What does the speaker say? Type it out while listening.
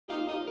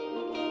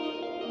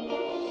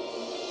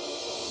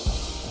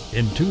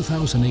In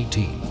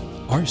 2018,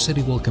 our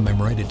city will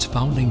commemorate its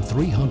founding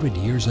 300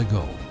 years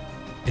ago.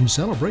 In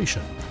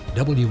celebration,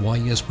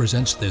 WYS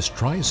presents this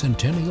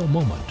tricentennial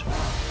moment.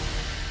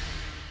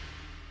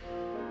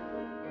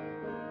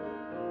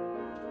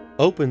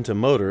 Opened to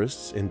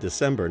motorists in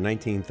December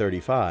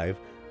 1935,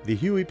 the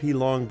Huey P.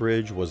 Long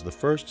Bridge was the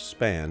first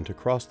span to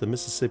cross the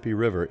Mississippi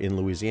River in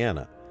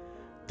Louisiana.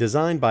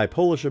 Designed by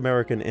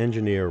Polish-American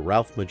engineer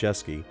Ralph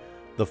Majewski,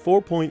 the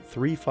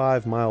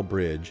 4.35-mile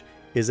bridge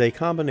is a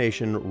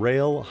combination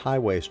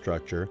rail-highway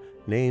structure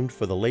named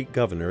for the late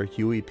Governor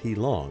Huey P.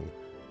 Long,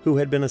 who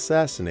had been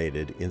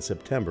assassinated in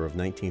September of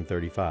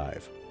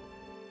 1935.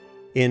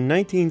 In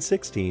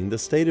 1916, the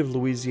state of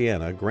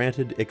Louisiana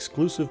granted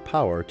exclusive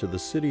power to the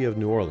city of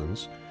New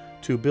Orleans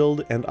to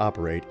build and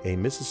operate a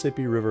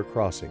Mississippi River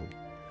crossing.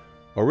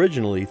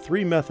 Originally,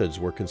 3 methods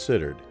were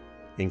considered,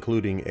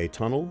 including a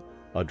tunnel,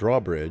 a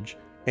drawbridge,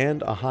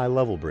 and a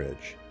high-level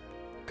bridge.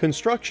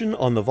 Construction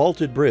on the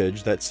vaulted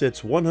bridge that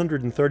sits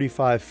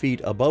 135 feet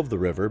above the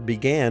river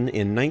began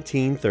in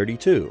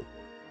 1932.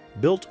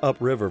 Built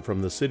upriver from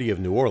the city of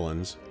New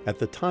Orleans, at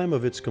the time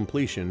of its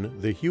completion,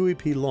 the Huey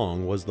P.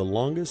 Long was the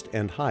longest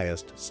and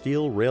highest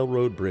steel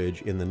railroad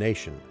bridge in the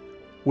nation.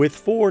 With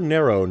 4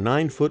 narrow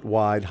 9-foot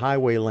wide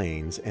highway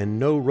lanes and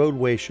no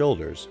roadway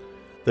shoulders,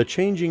 the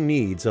changing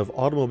needs of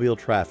automobile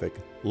traffic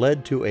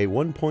led to a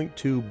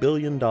 $1.2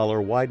 billion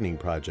widening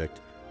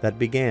project that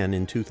began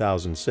in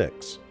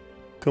 2006.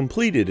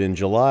 Completed in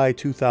July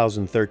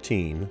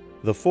 2013,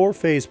 the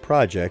 4-phase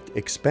project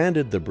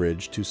expanded the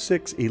bridge to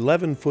 6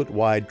 11-foot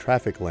wide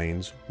traffic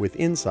lanes with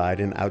inside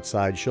and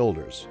outside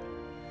shoulders.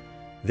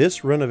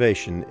 This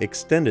renovation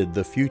extended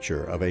the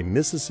future of a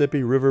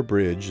Mississippi River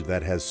bridge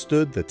that has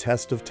stood the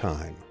test of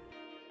time.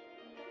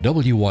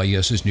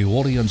 WYS's New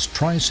Orleans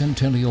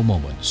Tricentennial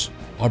Moments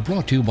are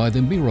brought to you by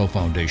the Miro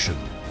Foundation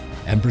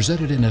and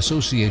presented in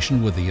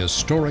association with the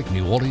Historic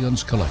New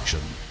Orleans Collection.